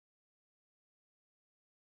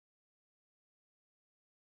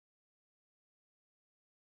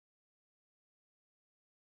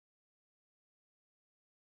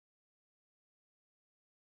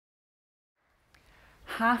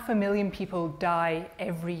500,000 people die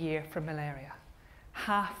every year from malaria.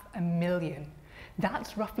 500,000.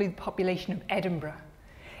 That's roughly the population of Edinburgh.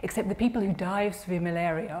 Except the people who die of severe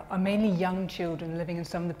malaria are mainly young children living in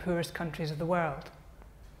some of the poorest countries of the world.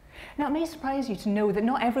 Now, it may surprise you to know that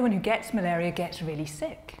not everyone who gets malaria gets really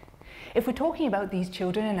sick. If we're talking about these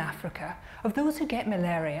children in Africa, of those who get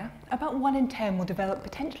malaria, about 1 in 10 will develop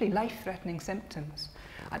potentially life-threatening symptoms,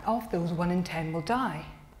 and of those 1 in 10 will die.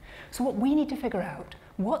 So what we need to figure out,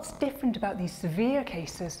 what's different about these severe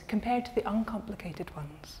cases compared to the uncomplicated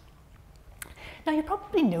ones? Now, you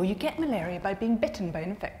probably know you get malaria by being bitten by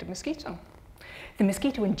an infected mosquito. The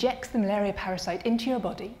mosquito injects the malaria parasite into your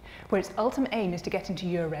body, where its ultimate aim is to get into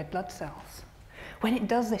your red blood cells. When it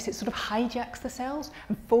does this, it sort of hijacks the cells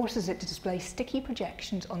and forces it to display sticky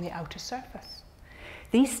projections on the outer surface.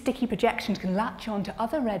 These sticky projections can latch on to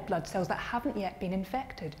other red blood cells that haven't yet been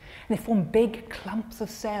infected, and they form big clumps of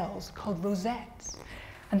cells called rosettes.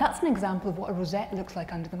 And that's an example of what a rosette looks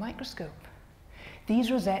like under the microscope.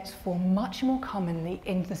 These rosettes form much more commonly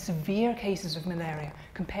in the severe cases of malaria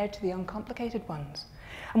compared to the uncomplicated ones.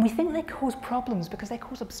 And we think they cause problems because they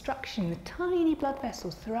cause obstruction in the tiny blood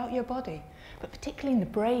vessels throughout your body, but particularly in the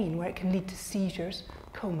brain, where it can lead to seizures,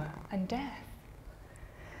 coma, and death.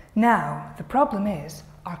 Now, the problem is,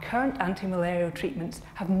 our current anti-malarial treatments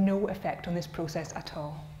have no effect on this process at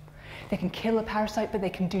all. They can kill a parasite, but they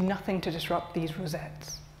can do nothing to disrupt these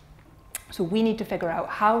rosettes. So we need to figure out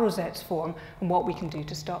how rosettes form and what we can do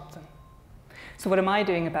to stop them. So what am I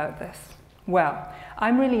doing about this? Well,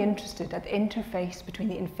 I'm really interested at the interface between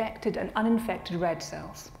the infected and uninfected red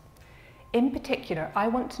cells. In particular, I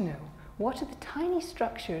want to know what are the tiny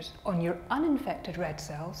structures on your uninfected red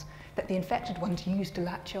cells that the infected ones use to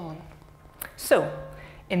latch on. So,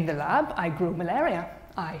 in the lab, I grow malaria.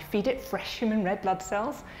 I feed it fresh human red blood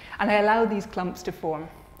cells, and I allow these clumps to form.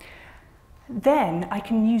 Then I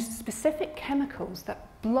can use specific chemicals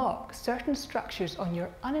that block certain structures on your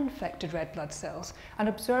uninfected red blood cells and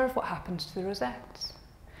observe what happens to the rosettes.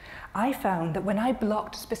 I found that when I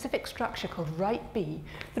blocked a specific structure called right B,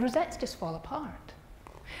 the rosettes just fall apart.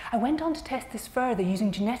 I went on to test this further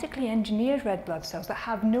using genetically engineered red blood cells that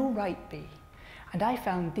have no right B, and I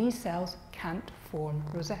found these cells can't form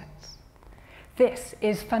rosettes. This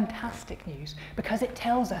is fantastic news because it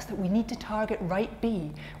tells us that we need to target right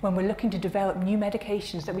B when we're looking to develop new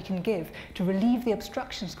medications that we can give to relieve the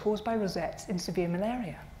obstructions caused by rosettes in severe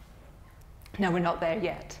malaria. Now, we're not there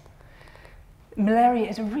yet. Malaria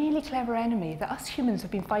is a really clever enemy that us humans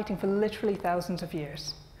have been fighting for literally thousands of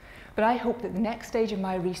years. But I hope that the next stage of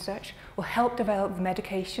my research will help develop the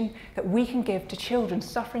medication that we can give to children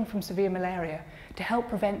suffering from severe malaria to help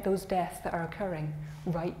prevent those deaths that are occurring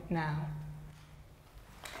right now.